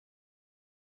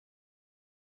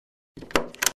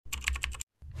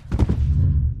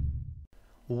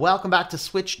Welcome back to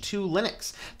Switch to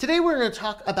Linux. Today we're going to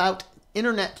talk about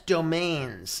internet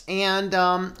domains, and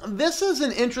this is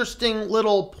an interesting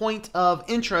little point of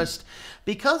interest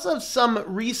because of some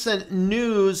recent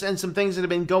news and some things that have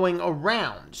been going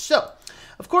around. So,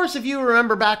 of course, if you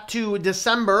remember back to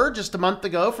December, just a month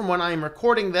ago from when I'm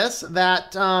recording this,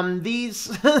 that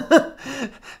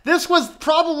this was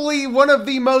probably one of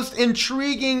the most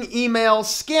intriguing email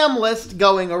scam lists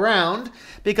going around,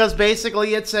 because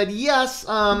basically it said, yes,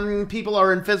 people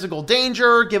are in physical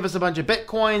danger, give us a bunch of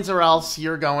bitcoins or else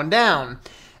you're going down.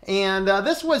 And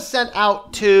this was sent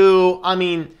out to,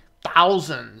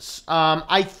 thousands.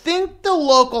 I think the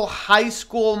local high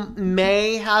school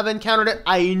may have encountered it.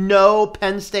 I know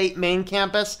Penn State main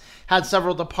campus had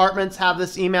several departments have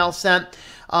this email sent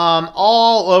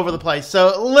all over the place.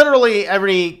 So literally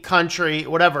every country,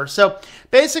 whatever. So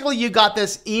basically you got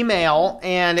this email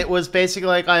and it was basically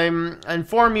like, I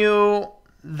inform you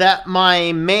that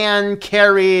my man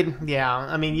carried,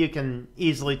 you can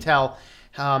easily tell,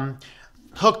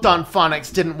 Hooked on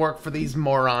Phonics didn't work for these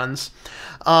morons.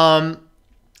 And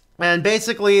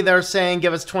basically they're saying,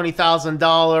 give us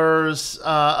 $20,000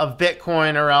 of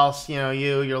Bitcoin or else,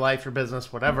 your life, your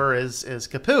business, whatever is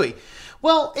kapooey.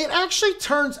 Well, it actually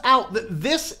turns out that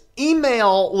this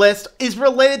email list is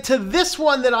related to this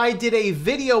one that I did a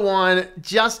video on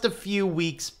just a few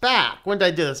weeks back. When did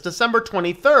I do this? December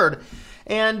 23rd.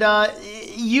 And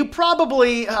you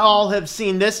probably all have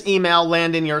seen this email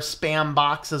land in your spam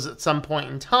boxes at some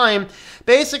point in time,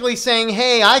 basically saying,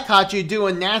 hey, I caught you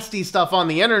doing nasty stuff on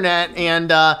the internet,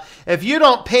 and if you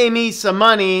don't pay me some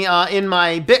money in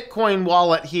my Bitcoin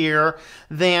wallet here,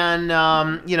 then,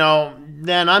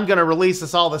 then I'm going to release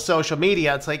this all to social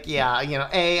media. It's like,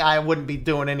 A, I wouldn't be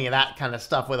doing any of that kind of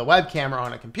stuff with a web camera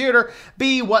on a computer.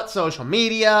 B, what social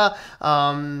media?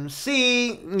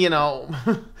 C,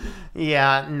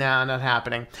 yeah, no, not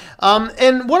happening.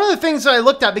 And one of the things that I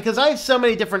looked at, because I have so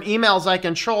many different emails I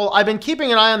control, I've been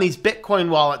keeping an eye on these Bitcoin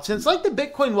wallets. And it's like the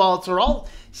Bitcoin wallets are all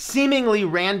seemingly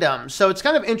random. So it's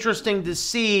kind of interesting to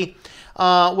see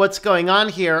what's going on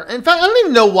here. In fact, I don't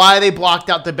even know why they blocked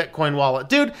out the Bitcoin wallet.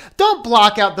 Dude, don't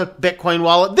block out the Bitcoin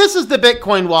wallet. This is the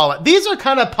Bitcoin wallet. These are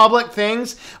kind of public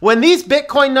things. When these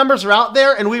Bitcoin numbers are out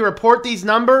there and we report these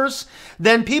numbers,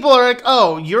 then people are like,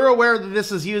 oh, you're aware that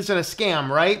this is used in a scam,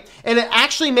 right? And it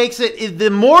actually makes it, the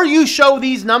more you show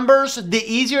these numbers, the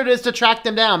easier it is to track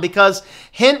them down, because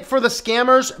hint for the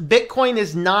scammers, Bitcoin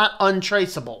is not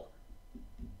untraceable.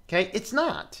 Okay, it's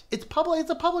not. It's public. It's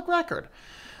a public record.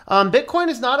 Bitcoin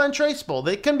is not untraceable.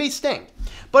 They can be stinged.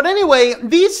 But anyway,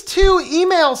 these two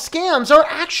email scams are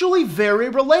actually very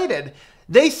related.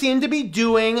 They seem to be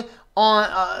doing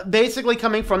on basically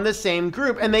coming from the same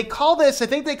group. And they call this, I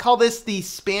think they call this the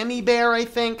Spammy Bear, I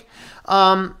think.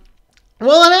 Well,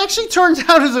 it actually turns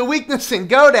out is a weakness in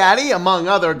GoDaddy, among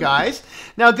other guys.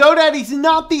 Now, GoDaddy's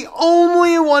not the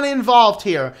only one involved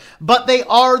here, but they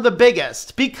are the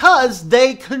biggest because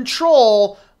they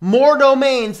control more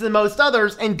domains than most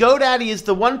others, and GoDaddy is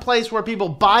the one place where people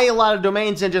buy a lot of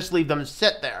domains and just leave them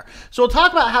sit there. So we'll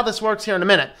talk about how this works here in a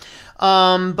minute.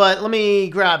 But let me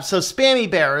grab. So Spammy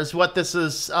Bear is what this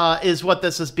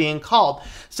is being called.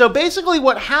 So basically,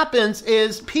 what happens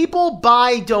is people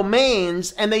buy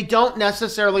domains and they don't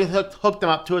necessarily hook them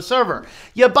up to a server.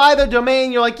 You buy the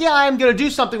domain, you're like, yeah, I'm going to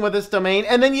do something with this domain,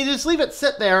 and then you just leave it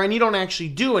sit there and you don't actually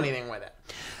do anything with it.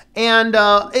 And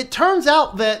it turns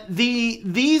out that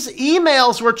these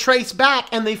emails were traced back,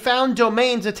 and they found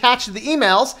domains attached to the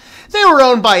emails. They were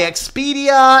owned by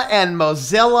Expedia and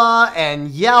Mozilla and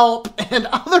Yelp and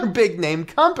other big name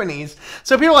companies.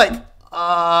 So people are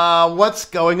like, what's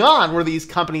going on? Were these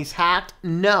companies hacked?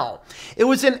 No. It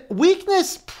was a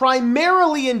weakness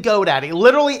primarily in GoDaddy.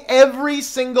 Literally every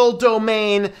single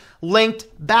domain linked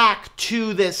back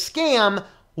to this scam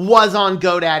was on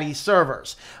GoDaddy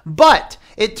servers. But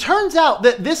it turns out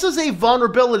that this is a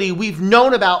vulnerability we've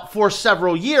known about for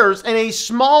several years, and a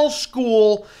small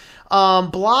school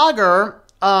blogger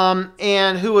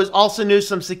and who also knew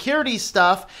some security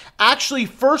stuff actually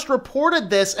first reported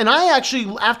this. And I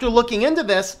actually, after looking into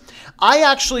this, I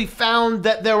actually found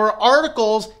that there were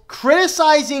articles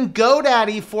criticizing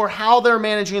GoDaddy for how they're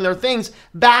managing their things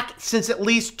back since at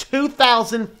least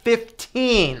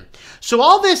 2015. So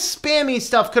all this spammy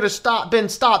stuff could have been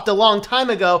stopped a long time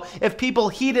ago if people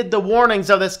heeded the warnings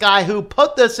of this guy who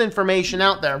put this information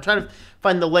out there. I'm trying to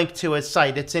find the link to his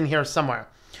site. It's in here somewhere.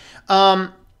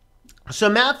 So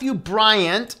Matthew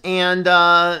Bryant, and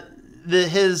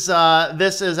this is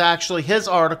actually his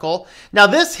article. Now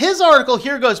his article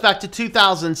here goes back to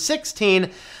 2016.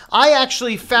 I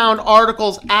actually found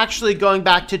articles actually going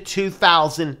back to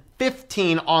 2015.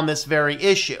 2015 on this very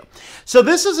issue. So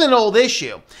this is an old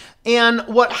issue. And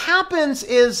what happens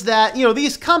is that, you know,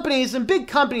 these companies, and big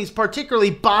companies particularly,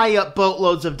 buy up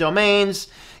boatloads of domains,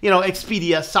 you know,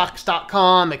 Expedia,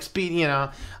 socks.com,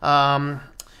 Expedia,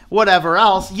 whatever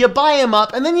else. You buy them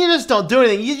up and then you just don't do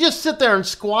anything. You just sit there and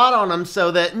squat on them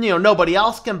so that, you know, nobody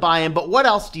else can buy them. But what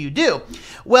else do you do?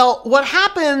 Well, what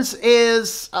happens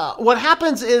is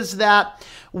that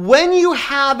when you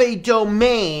have a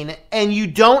domain and you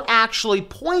don't actually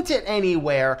point it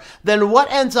anywhere, then what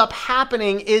ends up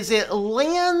happening is it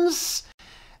lands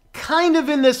kind of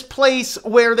in this place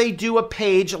where they do a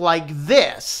page like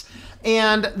this.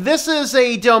 And this is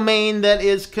a domain that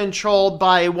is controlled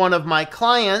by one of my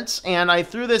clients, and I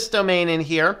threw this domain in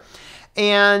here.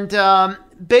 And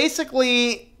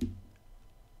basically,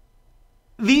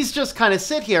 these just kind of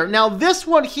sit here. Now, this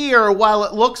one here, while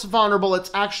it looks vulnerable, it's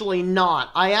actually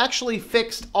not. I actually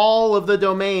fixed all of the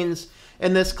domains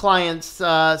in this client's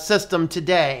system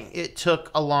today. It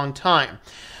took a long time.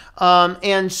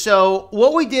 And so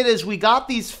what we did is we got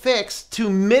these fixed to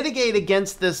mitigate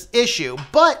against this issue.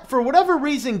 But for whatever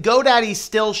reason, GoDaddy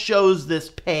still shows this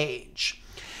page.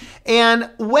 And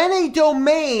when a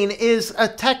domain is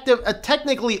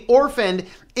technically orphaned,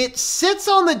 it sits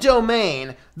on the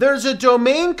domain. There's a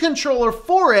domain controller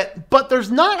for it, but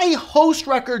there's not a host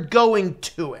record going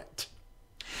to it.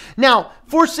 Now,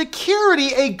 for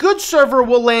security, a good server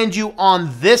will land you on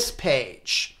this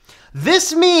page.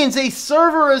 This means a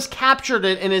server has captured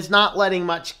it and is not letting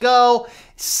much go.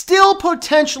 Still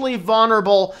potentially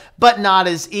vulnerable, but not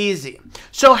as easy.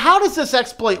 So how does this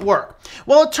exploit work?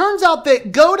 Well, it turns out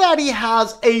that GoDaddy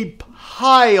has a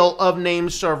pile of name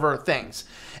server things.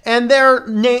 And they're,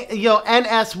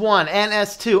 NS1,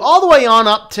 NS2, all the way on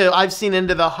up to, I've seen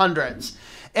into the hundreds.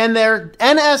 And they're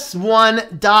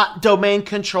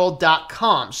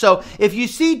ns1.domaincontrol.com. So if you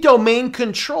see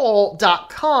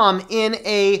domaincontrol.com in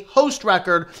a host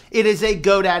record, it is a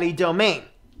GoDaddy domain.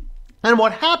 And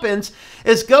what happens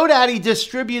is GoDaddy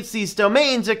distributes these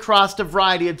domains across a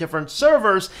variety of different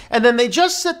servers, and then they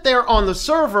just sit there on the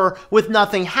server with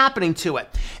nothing happening to it.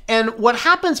 And what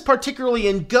happens particularly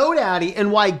in GoDaddy,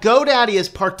 and why GoDaddy is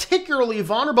particularly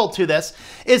vulnerable to this,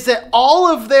 is that all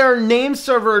of their name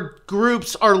server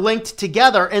groups are linked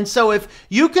together. And so if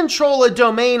you control a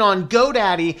domain on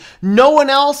GoDaddy, no one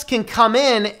else can come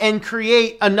in and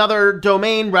create another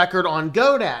domain record on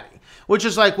GoDaddy. Which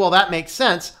is like, well, that makes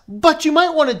sense, but you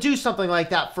might want to do something like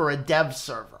that for a dev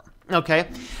server, okay?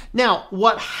 Now,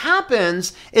 what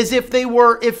happens is if it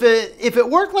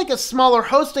worked like a smaller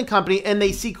hosting company and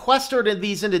they sequestered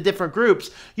these into different groups,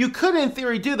 you could in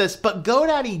theory do this, but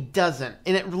GoDaddy doesn't,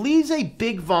 and it leaves a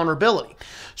big vulnerability.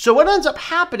 So what ends up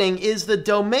happening is the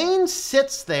domain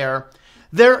sits there,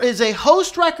 there is a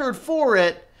host record for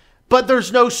it, but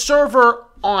there's no server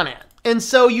on it. And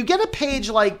so you get a page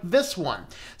like this one.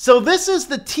 So this is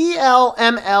the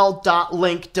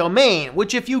tlm.li domain,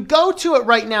 which if you go to it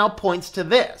right now points to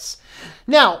this.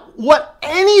 Now, what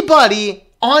anybody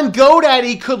on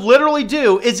GoDaddy could literally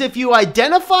do is if you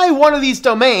identify one of these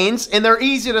domains, and they're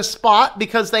easy to spot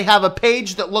because they have a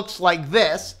page that looks like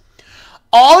this,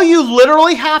 all you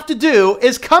literally have to do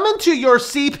is come into your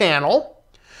cPanel,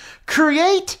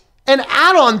 create an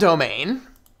add-on domain,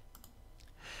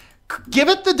 give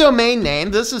it the domain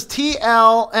name. This is tlm.link.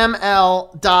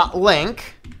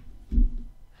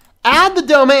 Add the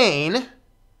domain.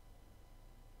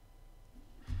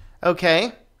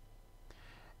 Okay.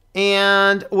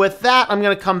 And with that, I'm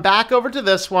going to come back over to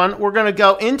this one. We're going to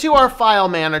go into our file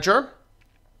manager.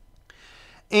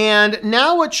 And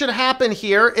now what should happen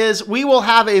here is we will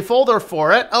have a folder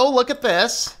for it. Oh, look at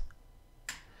this.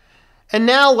 And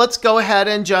now let's go ahead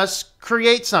and just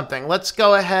create something. Let's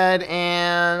go ahead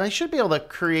and I should be able to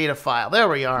create a file. There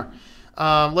we are.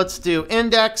 Let's do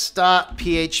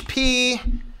index.php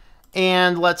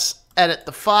and let's edit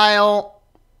the file.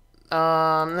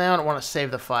 Now I don't want to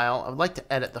save the file. I would like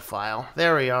to edit the file.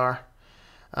 There we are.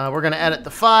 We're going to edit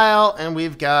the file and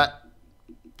we've got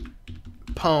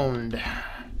pwned.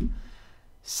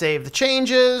 Save the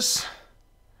changes.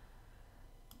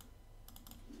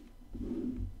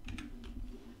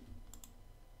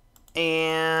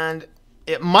 And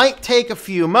it might take a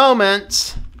few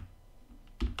moments.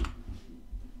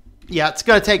 Yeah, it's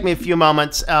going to take me a few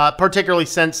moments, particularly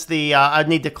since I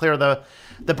need to clear the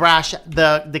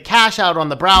cache out on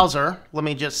the browser. Let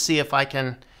me just see if I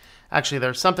can. Actually,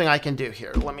 there's something I can do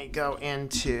here. Let me go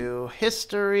into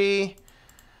history,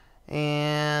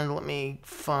 and let me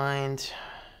find.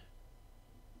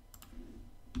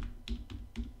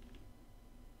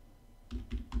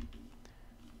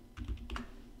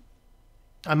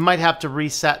 I might have to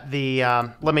reset the,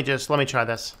 let me try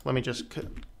this. Let me just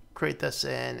create this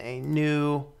in a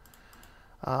new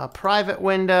private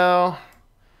window.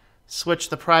 Switch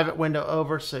the private window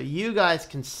over so you guys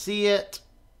can see it.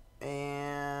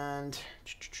 And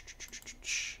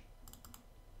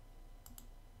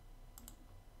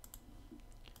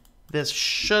this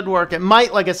should work. It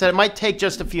might, like I said, it might take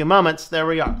just a few moments. There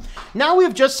we are. Now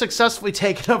we've just successfully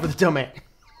taken over the domain.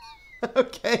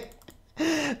 Okay.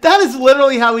 That is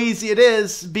literally how easy it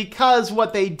is, because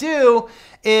what they do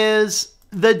is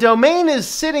the domain is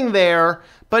sitting there,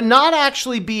 but not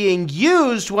actually being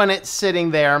used when it's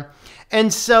sitting there.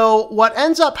 And so what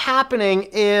ends up happening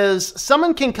is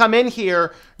someone can come in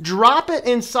here, drop it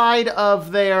inside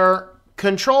of their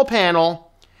control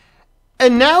panel,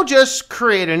 and now just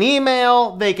create an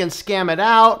email. They can scam it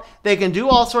out. They can do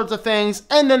all sorts of things,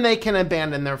 and then they can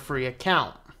abandon their free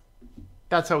account.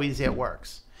 That's how easy it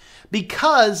works.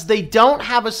 Because they don't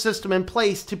have a system in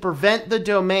place to prevent the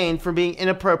domain from being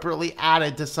inappropriately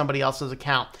added to somebody else's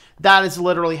account. That is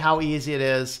literally how easy it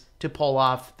is to pull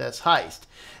off this heist.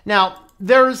 Now,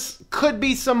 could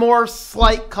be some more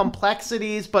slight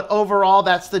complexities, but overall,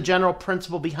 that's the general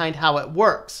principle behind how it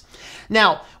works.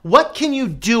 Now, what can you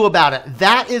do about it?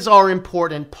 That is our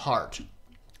important part.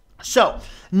 So,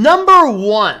 number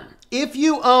one, if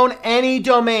you own any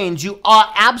domains, you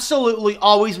absolutely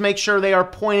always make sure they are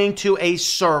pointing to a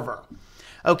server.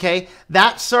 Okay,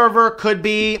 that server could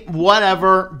be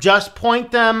whatever. Just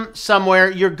point them somewhere.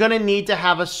 You're going to need to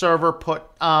have a server put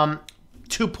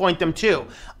to point them to.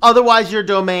 Otherwise, your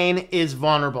domain is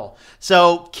vulnerable.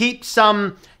 So keep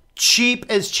some cheap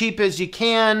as you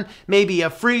can. Maybe a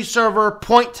free server.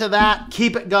 Point to that.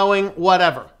 Keep it going.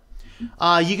 Whatever.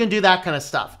 You can do that kind of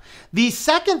stuff. The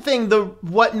second thing,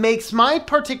 what makes my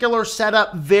particular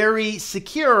setup very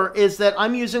secure is that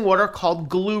I'm using what are called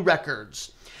glue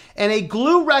records. And a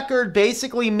glue record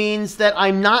basically means that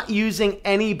I'm not using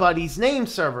anybody's name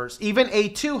servers, even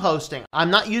A2 hosting. I'm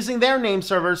not using their name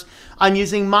servers. I'm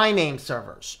using my name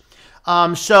servers.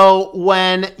 So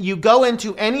when you go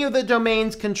into any of the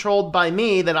domains controlled by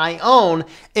me that I own,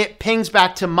 it pings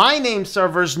back to my name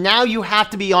servers. Now you have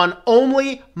to be on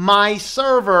only my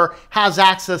server has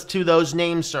access to those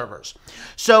name servers.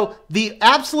 So the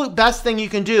absolute best thing you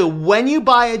can do when you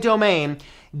buy a domain,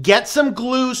 get some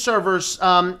glue servers,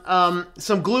 some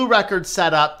glue records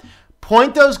set up,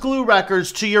 point those glue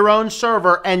records to your own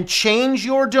server, and change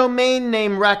your domain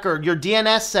name record, your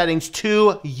DNS settings,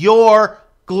 to your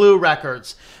glue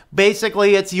records.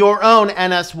 Basically, it's your own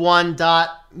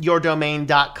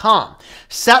ns1.yourdomain.com.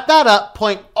 Set that up,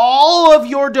 point all of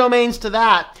your domains to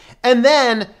that, and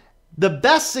then the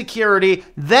best security,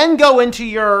 then go into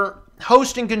your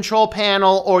hosting control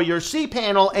panel or your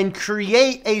cPanel and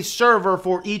create a server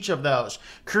for each of those.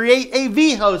 Create a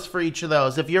vhost for each of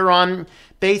those. If you're on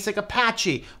basic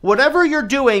Apache, whatever you're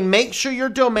doing, make sure your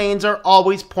domains are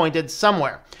always pointed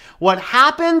somewhere. What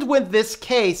happened with this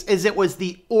case is it was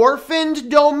the orphaned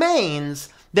domains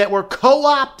that were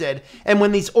co-opted, and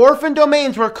when these orphan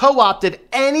domains were co-opted,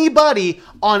 anybody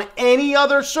on any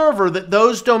other server that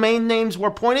those domain names were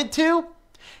pointed to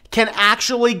can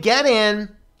actually get in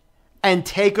and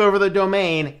take over the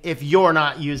domain if you're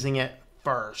not using it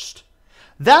first.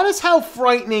 That is how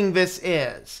frightening this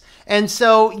is. And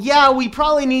so, yeah, we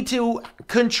probably need to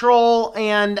control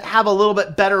and have a little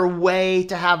bit better way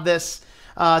to have this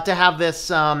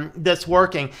this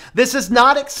working. This is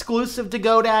not exclusive to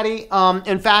GoDaddy.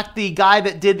 In fact, the guy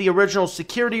that did the original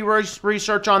security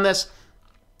research on this,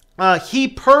 he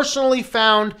personally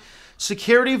found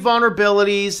security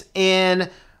vulnerabilities in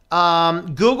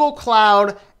Google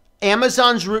Cloud,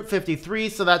 Amazon's Route 53,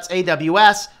 so that's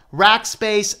AWS,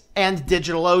 Rackspace, and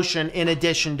DigitalOcean in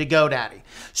addition to GoDaddy.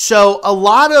 So a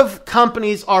lot of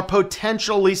companies are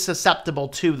potentially susceptible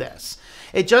to this.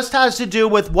 It just has to do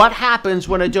with what happens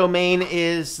when a domain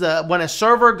is, when a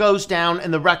server goes down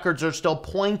and the records are still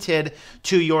pointed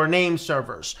to your name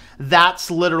servers. That's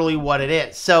literally what it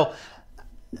is. So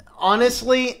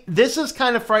honestly, this is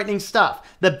kind of frightening stuff.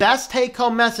 The best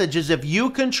take-home message is if you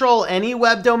control any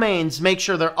web domains, make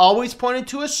sure they're always pointed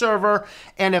to a server,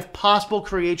 and if possible,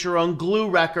 create your own glue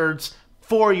records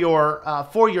for your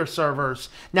servers.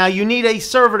 Now, you need a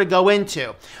server to go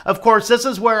into. Of course, this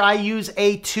is where I use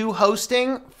A2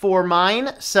 hosting for mine.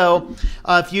 So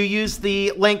if you use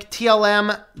the link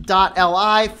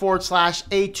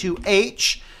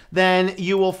tlm.li/A2H, then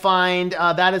you will find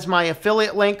that is my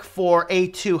affiliate link for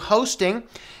A2 hosting.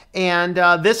 And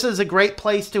this is a great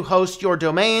place to host your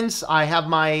domains. I have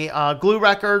my glue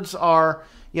records are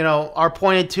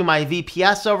pointed to my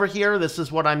VPS over here. This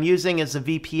is what I'm using as a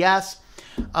VPS.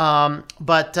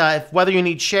 But whether you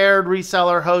need shared,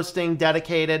 reseller, hosting,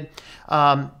 dedicated,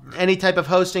 any type of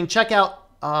hosting, check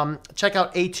out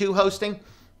A2 Hosting.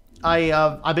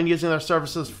 I've been using their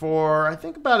services for I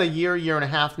think about a year and a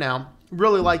half now.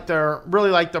 Really like their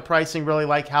pricing. Really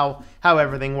like how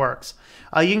everything works.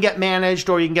 You can get managed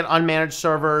or you can get unmanaged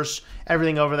servers.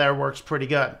 Everything over there works pretty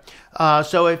good.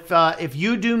 So if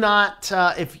you do not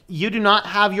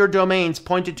have your domains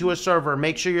pointed to a server,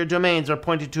 make sure your domains are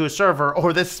pointed to a server,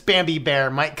 or this Spammy Bear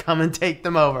might come and take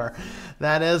them over.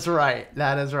 That is right.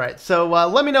 That is right. So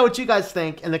let me know what you guys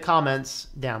think in the comments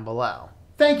down below.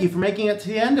 Thank you for making it to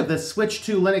the end of this Switch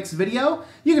to Linux video.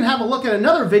 You can have a look at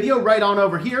another video right on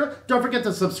over here. Don't forget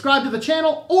to subscribe to the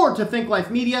channel or to Think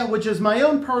Life Media, which is my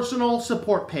own personal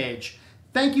support page.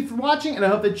 Thank you for watching, and I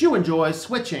hope that you enjoy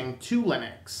switching to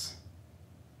Linux.